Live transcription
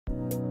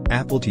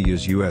Apple to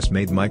use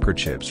US-made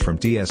microchips from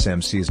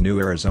TSMC's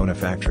new Arizona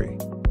factory.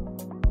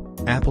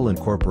 Apple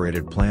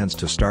Incorporated plans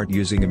to start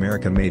using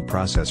American-made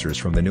processors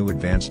from the new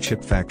advanced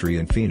chip factory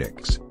in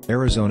Phoenix,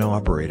 Arizona,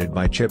 operated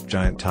by chip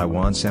giant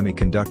Taiwan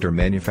Semiconductor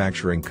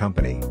Manufacturing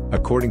Company,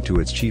 according to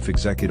its Chief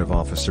Executive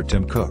Officer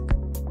Tim Cook.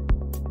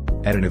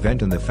 At an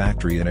event in the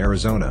factory in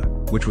Arizona,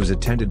 which was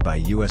attended by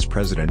U.S.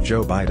 President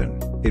Joe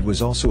Biden, it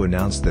was also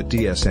announced that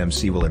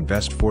TSMC will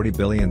invest $40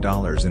 billion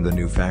in the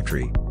new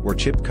factory, where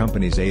chip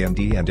companies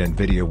AMD and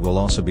Nvidia will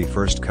also be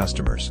first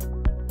customers.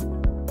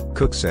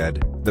 Cook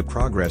said, "The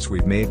progress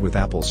we've made with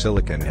Apple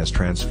Silicon has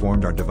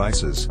transformed our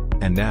devices,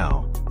 and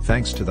now,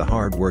 thanks to the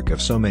hard work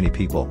of so many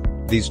people,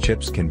 these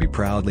chips can be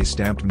proudly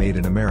stamped Made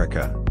in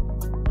America."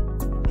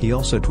 He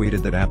also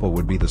tweeted that Apple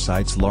would be the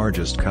site's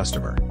largest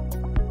customer.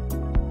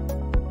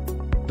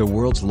 The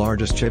world's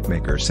largest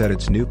chipmaker said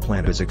its new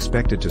plant is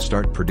expected to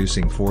start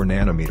producing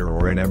 4nm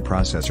or NM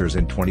processors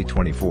in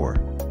 2024.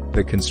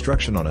 The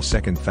construction on a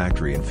second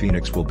factory in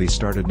Phoenix will be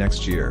started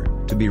next year,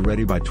 to be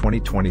ready by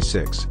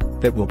 2026,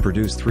 that will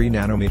produce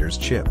 3nm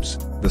chips,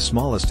 the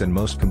smallest and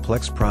most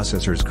complex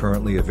processors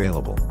currently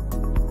available.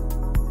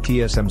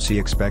 TSMC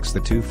expects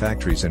the two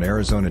factories in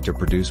Arizona to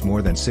produce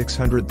more than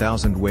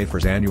 600,000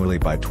 wafers annually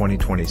by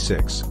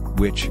 2026,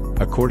 which,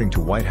 according to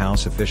White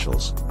House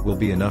officials, will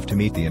be enough to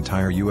meet the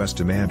entire U.S.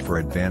 demand for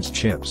advanced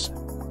chips.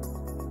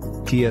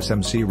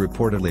 TSMC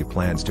reportedly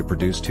plans to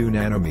produce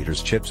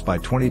 2nm chips by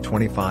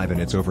 2025 in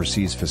its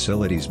overseas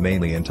facilities,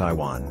 mainly in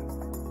Taiwan.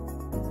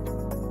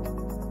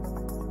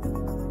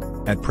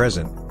 At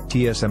present,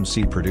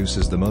 TSMC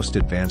produces the most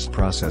advanced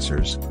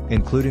processors,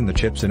 including the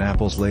chips in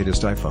Apple's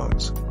latest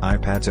iPhones,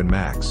 iPads and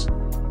Macs.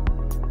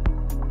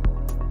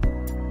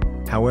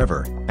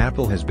 However,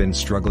 Apple has been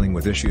struggling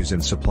with issues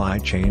in supply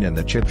chain and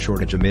the chip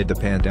shortage amid the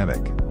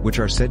pandemic, which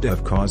are said to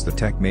have caused the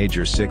tech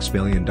major $6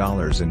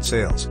 billion in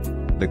sales.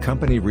 The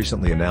company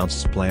recently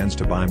announced plans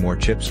to buy more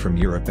chips from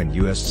Europe and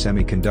U.S.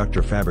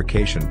 semiconductor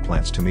fabrication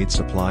plants to meet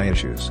supply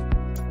issues.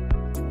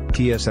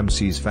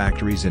 TSMC's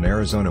factories in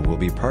Arizona will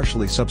be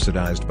partially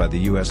subsidized by the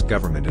U.S.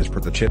 government as per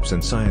the CHIPS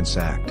and Science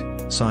Act,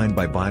 signed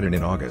by Biden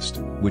in August,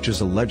 which is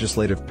a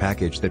legislative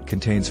package that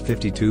contains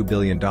 $52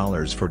 billion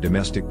for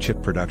domestic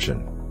chip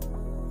production.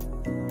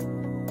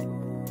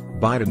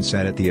 Biden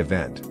said at the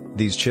event,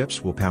 "These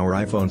chips will power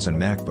iPhones and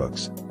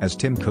MacBooks," as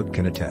Tim Cook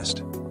can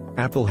attest.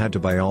 "Apple had to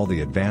buy all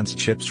the advanced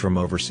chips from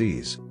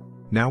overseas.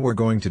 Now we're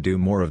going to do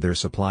more of their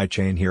supply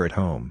chain here at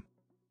home."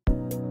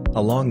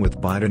 Along with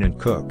Biden and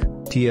Cook,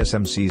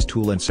 TSMC's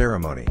tool and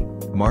ceremony,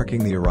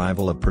 marking the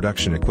arrival of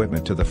production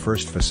equipment to the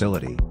first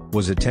facility,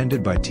 was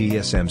attended by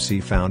TSMC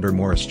founder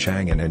Morris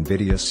Chang and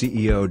Nvidia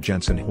CEO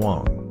Jensen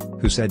Huang,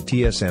 who said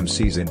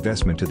TSMC's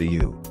investment to the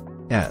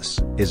U.S.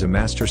 is a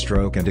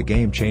masterstroke and a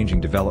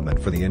game-changing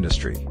development for the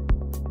industry.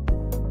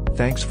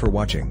 Thanks for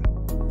watching.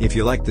 If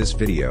you like this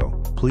video,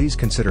 please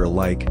consider a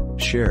like,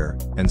 share,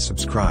 and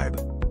subscribe.